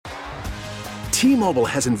T-Mobile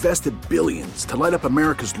has invested billions to light up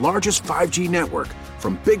America's largest 5G network,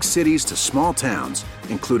 from big cities to small towns,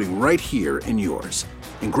 including right here in yours.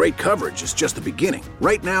 And great coverage is just the beginning.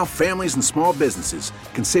 Right now, families and small businesses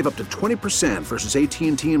can save up to 20% versus AT&T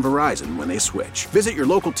and Verizon when they switch. Visit your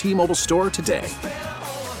local T-Mobile store today.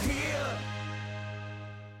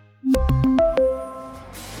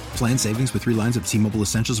 Plan savings with 3 lines of T-Mobile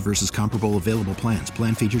Essentials versus comparable available plans.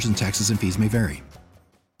 Plan features and taxes and fees may vary.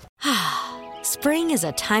 Spring is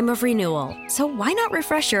a time of renewal, so why not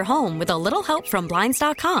refresh your home with a little help from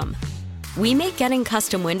Blinds.com? We make getting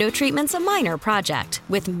custom window treatments a minor project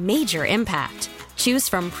with major impact. Choose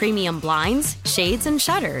from premium blinds, shades, and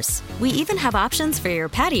shutters. We even have options for your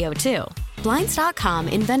patio, too. Blinds.com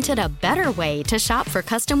invented a better way to shop for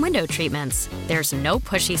custom window treatments. There's no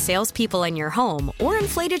pushy salespeople in your home or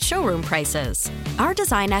inflated showroom prices. Our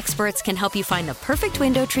design experts can help you find the perfect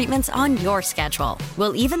window treatments on your schedule.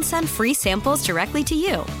 We'll even send free samples directly to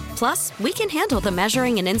you. Plus, we can handle the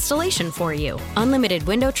measuring and installation for you. Unlimited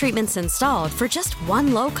window treatments installed for just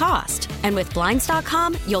one low cost. And with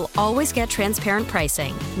Blinds.com, you'll always get transparent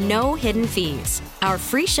pricing. No hidden fees. Our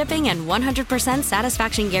free shipping and 100%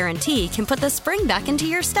 satisfaction guarantee can put the spring back into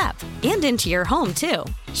your step and into your home, too.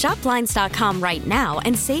 Shop Blinds.com right now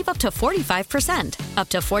and save up to 45%. Up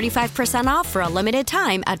to 45% off for a limited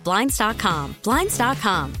time at Blinds.com.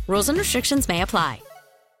 Blinds.com. Rules and restrictions may apply.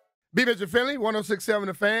 B. Mitchell Finley, 106.7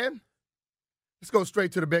 The Fan. Let's go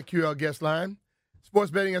straight to the BetQL guest line.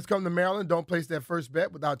 Sports betting has come to Maryland. Don't place that first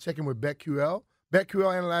bet without checking with BetQL.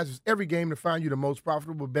 BetQL analyzes every game to find you the most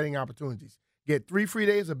profitable betting opportunities. Get 3 free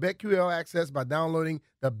days of BetQL access by downloading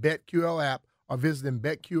the BetQL app or visiting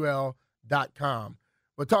BetQL.com.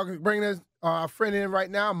 We're bringing our friend in right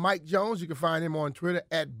now, Mike Jones. You can find him on Twitter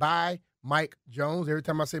at @ByMikeJones. Every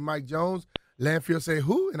time I say Mike Jones, Landfield say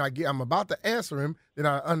who, and I'm about to answer him, then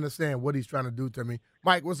I understand what he's trying to do to me.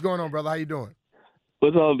 Mike, what's going on, brother? How you doing?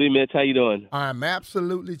 What's on, B-Mitch? How you doing? I'm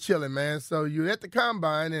absolutely chilling, man. So you're at the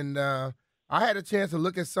Combine, and I had a chance to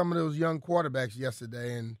look at some of those young quarterbacks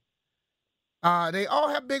yesterday, and they all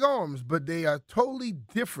have big arms, but they are totally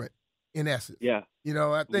different in essence. Yeah. You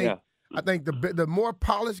know, I think the more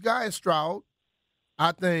polished guy is Stroud.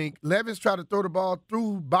 I think Levis tried to throw the ball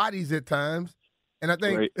through bodies at times. And I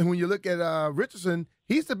think when you look at Richardson,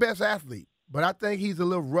 he's the best athlete. But I think he's a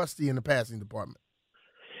little rusty in the passing department.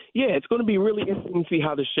 Yeah, it's going to be really interesting to see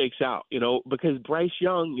how this shakes out, because Bryce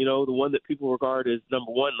Young, the one that people regard as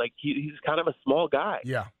number one, like he's kind of a small guy.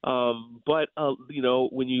 Yeah. But when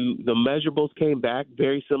the measurables came back,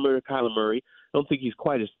 very similar to Kyler Murray. I don't think he's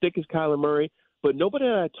quite as thick as Kyler Murray. But nobody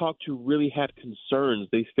that I talked to really had concerns.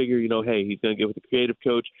 They figure, hey, he's going to get with the creative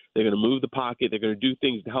coach. They're going to move the pocket. They're going to do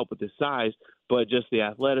things to help with his size. But just the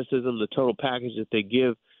athleticism, the total package that they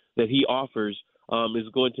give, that he offers, is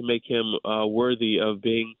going to make him worthy of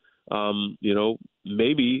being,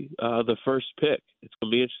 maybe the first pick. It's going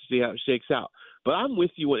to be interesting to see how it shakes out. But I'm with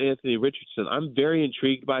you with Anthony Richardson. I'm very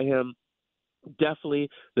intrigued by him. Definitely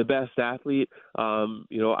the best athlete. And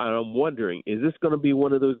I'm wondering, is this going to be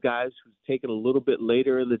one of those guys who's taken a little bit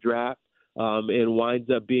later in the draft and winds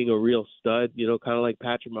up being a real stud, kind of like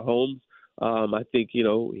Patrick Mahomes? I think, he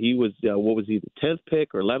was, the 10th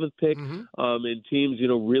pick or 11th pick? Mm-hmm. And teams,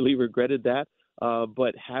 really regretted that.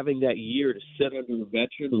 But having that year to sit under a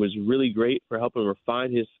veteran was really great for helping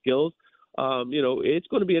refine his skills. It's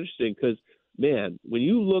going to be interesting because, man, when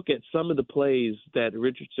you look at some of the plays that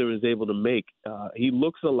Richardson is able to make, he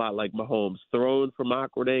looks a lot like Mahomes, throwing from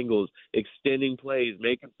awkward angles, extending plays,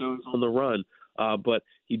 making throws on the run. But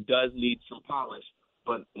he does need some polish.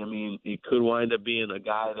 But, he could wind up being a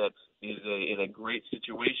guy that is in a great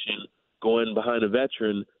situation going behind a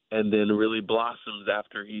veteran and then really blossoms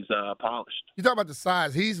after he's polished. You talk about the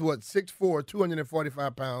size. He's, 6'4",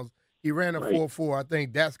 245 pounds. He ran a 4.4. I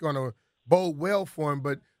think that's going to bode well for him.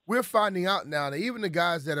 But we're finding out now that even the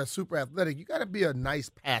guys that are super athletic, you got to be a nice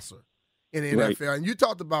passer in the NFL. And you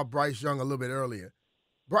talked about Bryce Young a little bit earlier.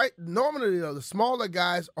 Normally, the smaller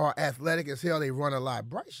guys are athletic as hell. They run a lot.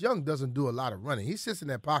 Bryce Young doesn't do a lot of running. He sits in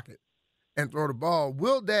that pocket and throw the ball.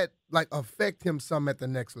 Will that affect him some at the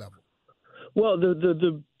next level? Well,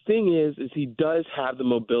 the thing is he does have the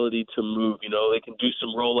mobility to move. They can do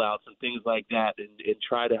some rollouts and things like that and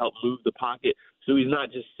try to help move the pocket. So he's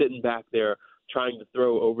not just sitting back there trying to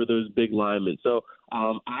throw over those big linemen. So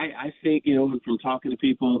I think, from talking to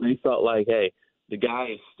people, they felt like, hey, the guy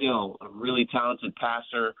is still a really talented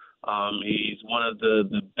passer. He's one of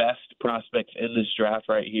the best prospects in this draft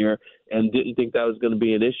right here and didn't think that was going to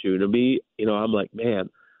be an issue. To me, I'm like, man,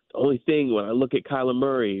 the only thing when I look at Kyler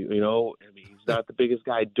Murray, he's He's not the biggest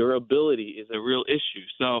guy. Durability is a real issue.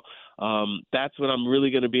 So that's what I'm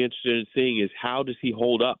really going to be interested in seeing is how does he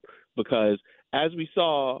hold up? Because as we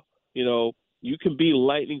saw, you can be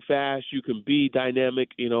lightning fast, you can be dynamic,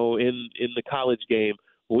 in the college game.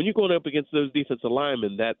 But when you're going up against those defensive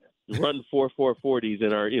linemen that run 4.4 40s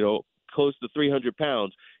and are, close to 300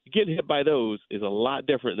 pounds, getting hit by those is a lot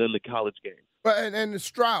different than the college game. But and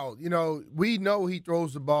Stroud, we know he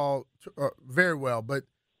throws the ball very well, but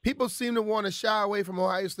people seem to want to shy away from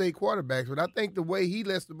Ohio State quarterbacks. But I think the way he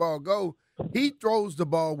lets the ball go, he throws the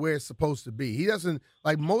ball where it's supposed to be. He doesn't,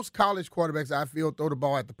 like most college quarterbacks, I feel, throw the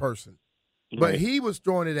ball at the person. But he was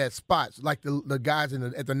throwing it at spots like the guys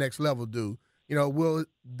at the next level do. Will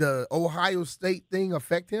the Ohio State thing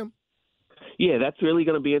affect him? Yeah, that's really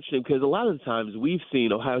going to be interesting because a lot of the times we've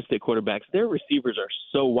seen Ohio State quarterbacks, their receivers are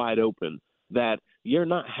so wide open that you're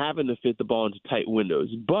not having to fit the ball into tight windows.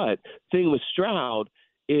 But the thing with Stroud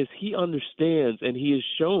is he understands and he has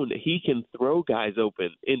shown that he can throw guys open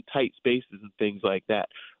in tight spaces and things like that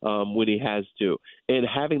when he has to. And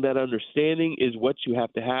having that understanding is what you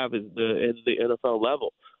have to have in the NFL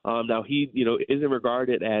level. Now, he isn't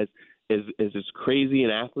regarded as crazy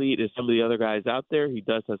an athlete as some of the other guys out there. He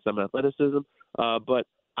does have some athleticism, but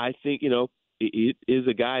I think, it is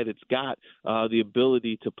a guy that's got the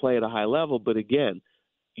ability to play at a high level. But again,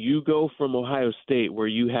 you go from Ohio State where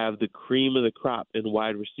you have the cream of the crop in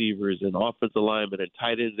wide receivers and offensive linemen and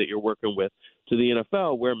tight ends that you're working with to the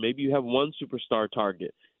NFL where maybe you have one superstar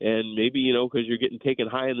target and maybe, because you're getting taken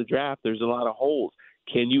high in the draft, there's a lot of holes.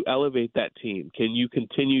 Can you elevate that team? Can you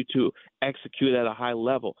continue to execute at a high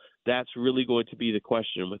level? That's really going to be the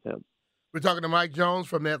question with him. We're talking to Mike Jones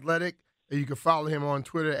from The Athletic. You can follow him on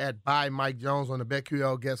Twitter at @ByMikeJones on the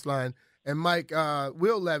BetQL guest line. And Mike,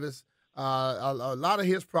 Will Levis, a lot of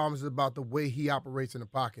his problems is about the way he operates in the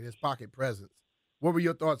pocket, his pocket presence. What were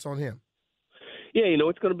your thoughts on him? Yeah,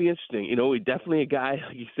 it's going to be interesting. He's definitely a guy,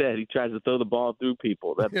 like you said, he tries to throw the ball through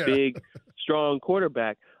people. That big, strong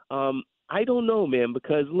quarterback. I don't know, man,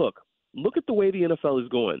 because look at the way the NFL is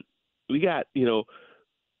going. We got,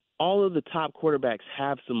 all of the top quarterbacks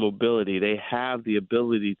have some mobility. They have the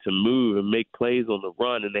ability to move and make plays on the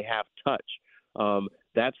run, and they have touch.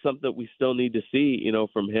 That's something that we still need to see,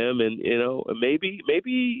 from him. And,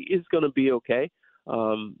 maybe it's going to be okay.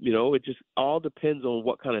 It just all depends on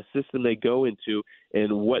what kind of system they go into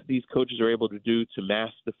and what these coaches are able to do to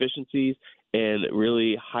mask deficiencies and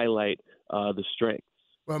really highlight the strengths.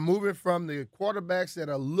 Well, moving from the quarterbacks that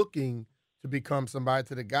are looking to become somebody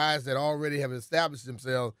to the guys that already have established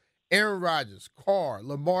themselves, Aaron Rodgers, Carr,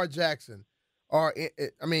 Lamar Jackson,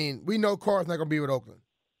 we know Carr's not going to be with Oakland.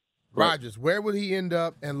 Right. Rodgers, where will he end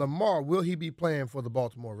up? And Lamar, will he be playing for the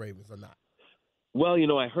Baltimore Ravens or not? Well,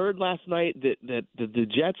 I heard last night that the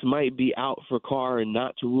Jets might be out for Carr and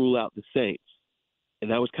not to rule out the Saints. And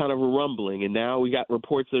that was kind of a rumbling. And now we got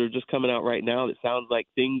reports that are just coming out right now that sounds like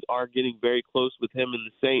things are getting very close with him and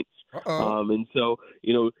the Saints. And so,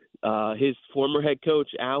 his former head coach,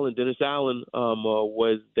 Dennis Allen,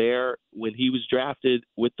 was there when he was drafted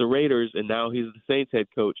with the Raiders, and now he's the Saints head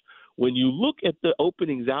coach. When you look at the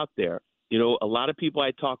openings out there, a lot of people I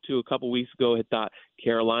talked to a couple weeks ago had thought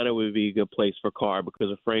Carolina would be a good place for Carr because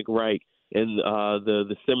of Frank Reich and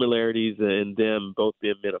the similarities in them both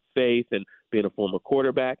being men of faith and being a former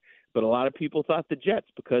quarterback. But a lot of people thought the Jets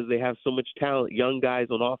because they have so much talent, young guys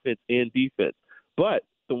on offense and defense. But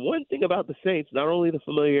the one thing about the Saints, not only the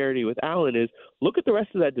familiarity with Allen, is look at the rest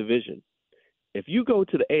of that division. If you go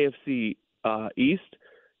to the AFC East,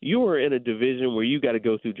 you are in a division where you got to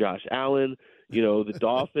go through Josh Allen. The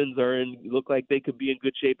Dolphins look like they could be in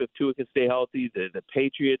good shape if Tua can stay healthy. The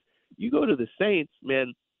Patriots. You go to the Saints,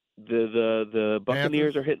 man. The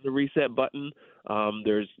Buccaneers are hitting the reset button.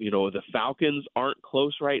 There's the Falcons aren't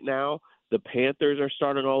close right now. The Panthers are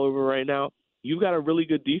starting all over right now. You've got a really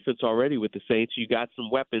good defense already with the Saints. You got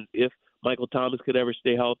some weapons. If Michael Thomas could ever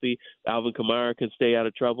stay healthy, Alvin Kamara can stay out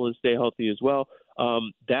of trouble and stay healthy as well.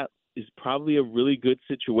 That is probably a really good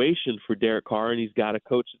situation for Derek Carr, and he's got a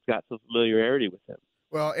coach that's got some familiarity with him.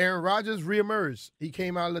 Well, Aaron Rodgers reemerged. He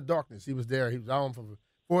came out of the darkness. He was there. He was on for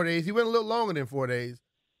 4 days. He went a little longer than 4 days.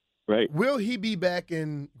 Right. Will he be back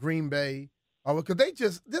in Green Bay?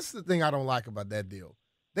 Because this is the thing I don't like about that deal.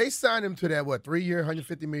 They signed him to that, 3-year,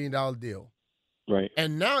 $150 million deal. Right.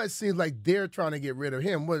 And now it seems like they're trying to get rid of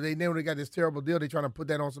him. They know they got this terrible deal. They're trying to put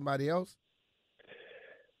that on somebody else?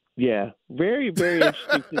 Yeah. Very, very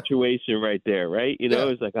interesting situation right there, right?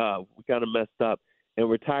 It's like, we kind of messed up, and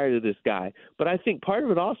we're tired of this guy. But I think part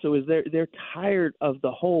of it also is they're tired of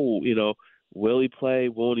the whole, will he play,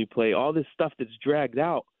 won't he play, all this stuff that's dragged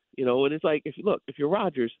out, and it's like, if you're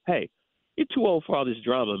Rodgers, hey, you're too old for all this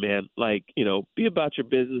drama, man. Like, be about your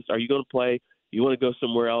business. Are you going to play? You want to go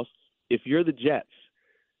somewhere else? If you're the Jets,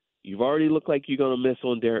 you've already looked like you're going to miss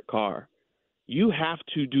on Derek Carr. You have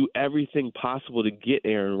to do everything possible to get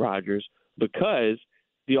Aaron Rodgers, because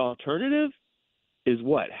the alternative is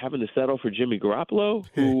what? Having to settle for Jimmy Garoppolo,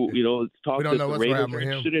 who, talks that the Raiders are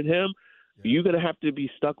interested in him. Yeah. You're going to have to be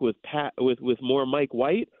stuck with with more Mike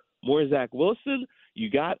White, more Zach Wilson. You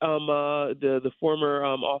got the former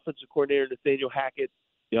offensive coordinator Nathaniel Hackett,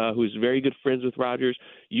 who's very good friends with Rodgers.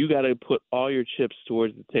 You got to put all your chips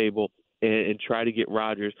towards the table and try to get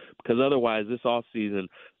Rodgers, because otherwise this offseason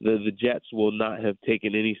the Jets will not have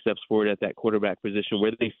taken any steps forward at that quarterback position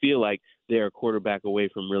where they feel like they're a quarterback away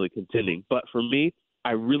from really contending. But for me,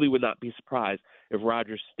 I really would not be surprised if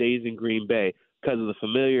Rodgers stays in Green Bay because of the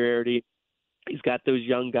familiarity. He's got those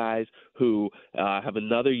young guys who have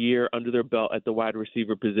another year under their belt at the wide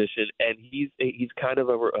receiver position, and he's kind of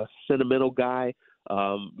a sentimental guy,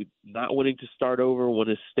 not wanting to start over, want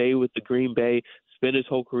to stay with the Green Bay, spend his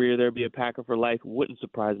whole career there, be a Packer for life. Wouldn't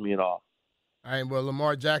surprise me at all. All right, well,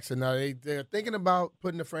 Lamar Jackson, now they're thinking about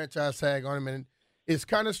putting the franchise tag on him, and it's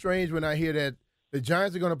kind of strange when I hear that the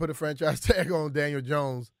Giants are going to put a franchise tag on Daniel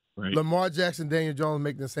Jones. Right. Lamar Jackson, Daniel Jones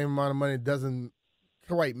making the same amount of money doesn't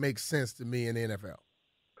quite make sense to me in the NFL.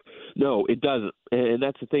 No, it doesn't. And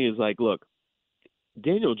that's the thing is, like, look,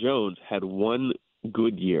 Daniel Jones had one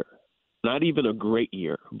good year. Not even a great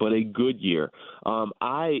year, but a good year.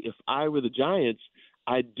 If I were the Giants,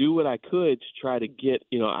 I'd do what I could to try to get,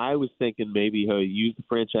 I was thinking maybe use the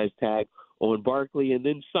franchise tag on Barkley and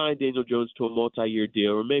then sign Daniel Jones to a multi-year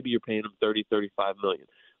deal, or maybe you're paying him $30-35 million.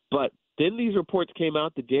 But then these reports came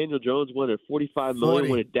out that Daniel Jones wanted $45 million,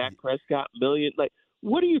 wanted Dak Prescott $1 million. Like,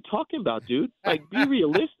 what are you talking about, dude? Like, be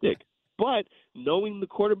realistic. But knowing the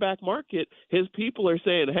quarterback market, his people are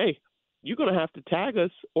saying, hey, you're going to have to tag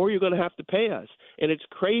us or you're going to have to pay us. And it's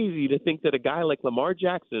crazy to think that a guy like Lamar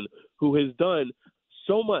Jackson, who has done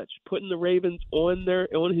so much, putting the Ravens on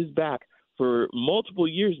his back for multiple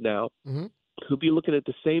years now, who'll be looking at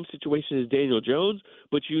the same situation as Daniel Jones.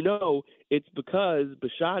 But it's because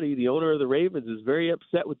Bisciotti, the owner of the Ravens, is very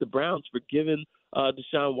upset with the Browns for giving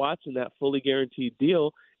Deshaun Watson that fully guaranteed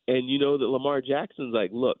deal. And you know that Lamar Jackson's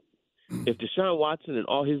like, look, if Deshaun Watson and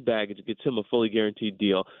all his baggage gets him a fully guaranteed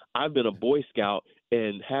deal, I've been a Boy Scout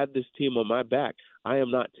and had this team on my back. I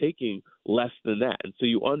am not taking less than that. And so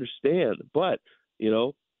you understand. But,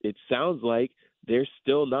 it sounds like they're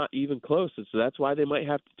still not even close. And so that's why they might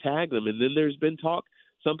have to tag them. And then there's been talk.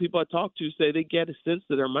 Some people I talked to say they get a sense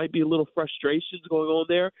that there might be a little frustrations going on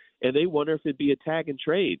there, and they wonder if it'd be a tag and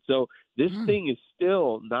trade. So this thing is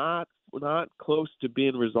still not close to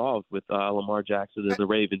being resolved with Lamar Jackson and the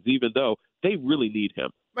Ravens, even though they really need him.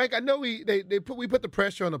 Mike, I know we put the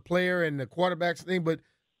pressure on the player and the quarterbacks thing, but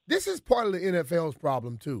this is part of the NFL's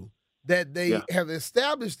problem too, that they have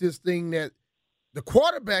established this thing that the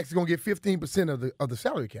quarterback's going to get 15% of the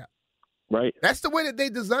salary cap. Right. That's the way that they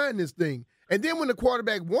designed this thing. And then when the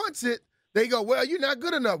quarterback wants it, they go, well, you're not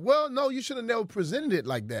good enough. Well, no, you should have never presented it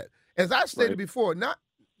like that. As I stated before, not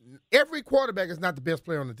every quarterback is not the best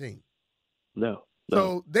player on the team. No.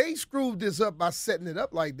 So they screwed this up by setting it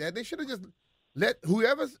up like that. They should have just let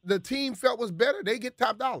whoever the team felt was better, they get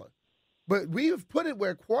top dollar. But we've put it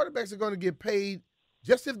where quarterbacks are going to get paid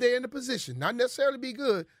just if they're in the position, not necessarily be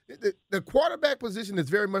good. The quarterback position is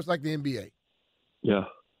very much like the NBA. Yeah.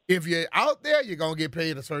 If you're out there, you're going to get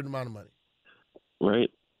paid a certain amount of money. Right.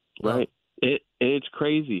 It's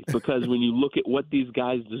crazy because when you look at what these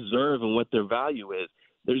guys deserve and what their value is,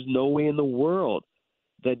 there's no way in the world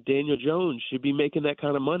that Daniel Jones should be making that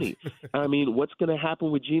kind of money. I mean, what's going to happen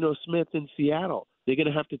with Geno Smith in Seattle? They're going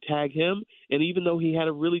to have to tag him. And even though he had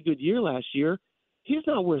a really good year last year, he's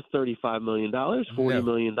not worth $35 million, $40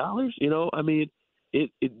 million.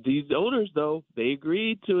 These owners, though, they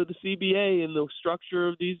agreed to the CBA and the structure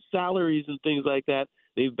of these salaries and things like that.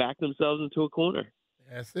 They've backed themselves into a corner.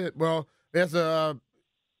 That's it. Well, there's the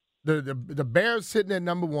Bears sitting at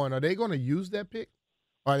number one. Are they going to use that pick,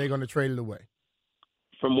 or are they going to trade it away?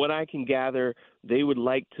 From what I can gather, they would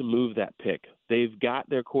like to move that pick. They've got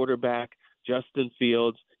their quarterback, Justin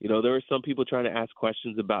Fields. There were some people trying to ask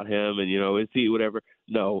questions about him and, is he whatever.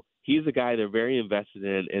 No, he's a guy they're very invested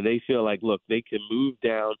in, and they feel like, look, they can move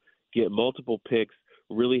down, get multiple picks,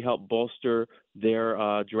 really help bolster their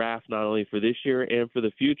draft not only for this year and for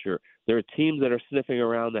the future. There are teams that are sniffing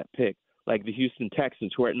around that pick, like the Houston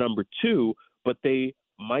Texans, who are at number 2, but they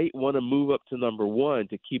might want to move up to number 1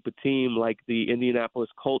 to keep a team like the Indianapolis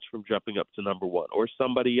Colts from jumping up to number 1 or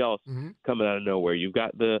somebody else coming out of nowhere. You've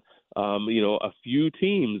got a few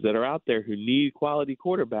teams that are out there who need quality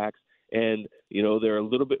quarterbacks, and, they're a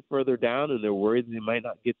little bit further down and they're worried they might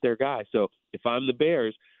not get their guy. So if I'm the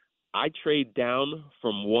Bears, I trade down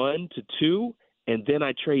from 1 to 2, and then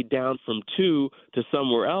I trade down from 2 to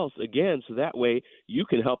somewhere else again, so that way you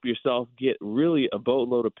can help yourself get really a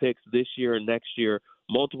boatload of picks this year and next year,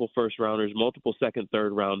 multiple first-rounders, multiple second,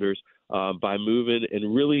 third-rounders, by moving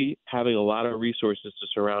and really having a lot of resources to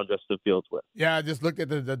surround Justin Fields with. Yeah, I just looked at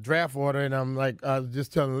the draft order, and I'm like, I was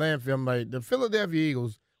just telling Landfill, I'm like, the Philadelphia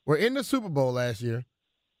Eagles were in the Super Bowl last year,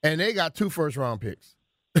 and they got 2 first-round picks.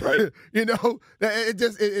 Right. It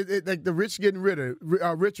like the rich getting richer.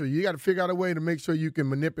 You got to figure out a way to make sure you can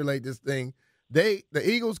manipulate this thing. The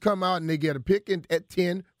Eagles come out and they get a pick at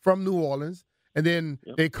 10 from New Orleans, and then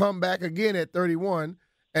they come back again at 31.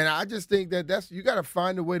 And I just think that's you got to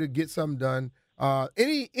find a way to get something done.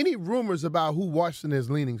 Any rumors about who Washington is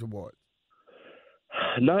leaning towards?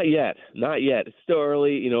 Not yet. It's still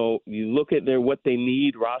early. You look at what they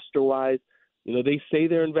need roster-wise. They say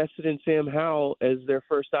they're invested in Sam Howell as their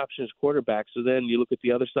first option as quarterback. So then you look at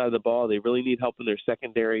the other side of the ball. They really need help in their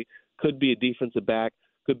secondary. Could be a defensive back.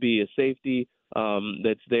 Could be a safety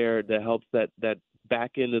that's there that helps that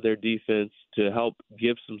back end of their defense to help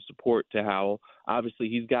give some support to Howell. Obviously,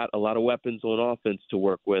 he's got a lot of weapons on offense to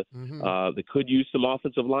work with. Mm-hmm. They could use some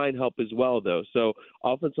offensive line help as well, though. So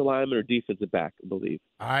offensive lineman or defensive back, I believe.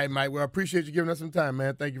 All right, Mike. Well, I appreciate you giving us some time,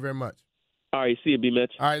 man. Thank you very much. All right, see you, B.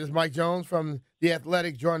 Mitch. All right, this is Mike Jones from The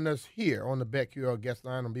Athletic joining us here on the BetQL guest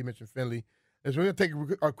line on B. Mitch and Finley. We're going to take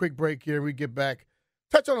a quick break here. We get back,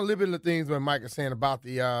 touch on a little bit of the things that Mike is saying about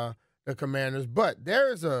the Commanders. But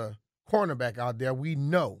there is a cornerback out there. We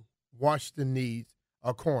know Washington needs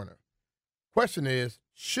a corner. Question is,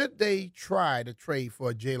 should they try to trade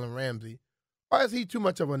for Jalen Ramsey, or is he too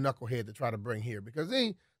much of a knucklehead to try to bring here? Because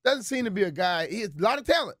he doesn't seem to be a guy. He has a lot of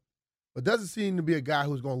talent, but doesn't seem to be a guy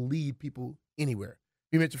who's going to lead people anywhere.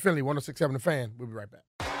 B. Mitch and Finley, 106.7 The Fan. We'll be right back.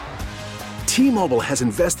 T-Mobile has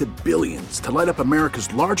invested billions to light up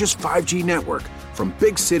America's largest 5G network, from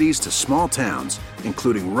big cities to small towns,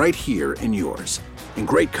 including right here in yours. And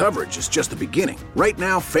great coverage is just the beginning. Right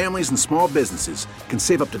now, families and small businesses can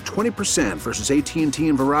save up to 20% versus AT&T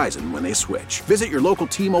and Verizon when they switch. Visit your local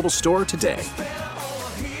T-Mobile store today.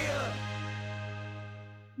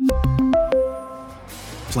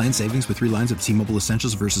 Plan savings with 3 lines of T-Mobile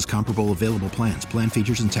Essentials versus comparable available plans. Plan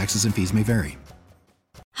features and taxes and fees may vary.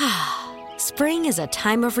 Spring is a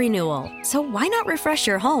time of renewal, so why not refresh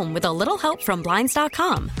your home with a little help from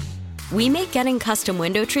Blinds.com? We make getting custom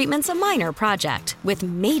window treatments a minor project with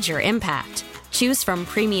major impact. Choose from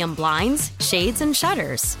premium blinds, shades, and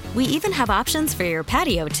shutters. We even have options for your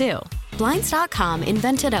patio, too. Blinds.com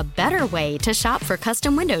invented a better way to shop for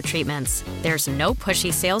custom window treatments. There's no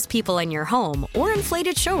pushy salespeople in your home or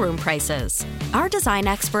inflated showroom prices. Our design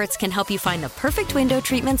experts can help you find the perfect window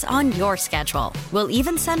treatments on your schedule. We'll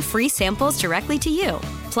even send free samples directly to you.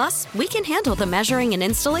 Plus, we can handle the measuring and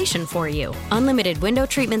installation for you. Unlimited window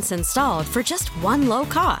treatments installed for just one low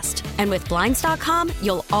cost. And with Blinds.com,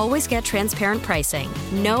 you'll always get transparent pricing.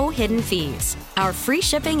 No hidden fees. Our free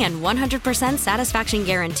shipping and 100% satisfaction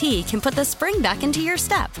guarantee can put the spring back into your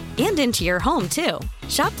step and into your home, too.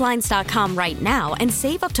 Shop Blinds.com right now and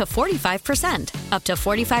save up to 45%. Up to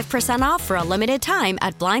 45% off for a limited time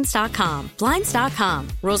at Blinds.com. Blinds.com.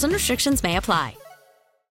 Rules and restrictions may apply.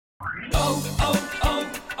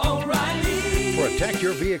 O'Reilly. Protect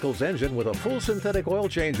your vehicle's engine with a full synthetic oil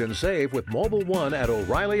change and save with Mobil 1 at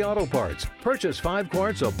O'Reilly Auto Parts. Purchase 5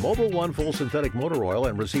 quarts of Mobil 1 full synthetic motor oil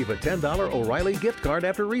and receive a $10 O'Reilly gift card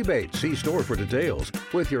after rebate. See store for details.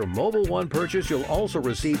 With your Mobil 1 purchase, you'll also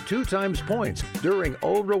receive 2 times points during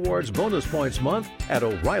O Rewards Bonus Points Month at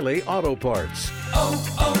O'Reilly Auto Parts.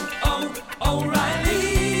 O'Reilly.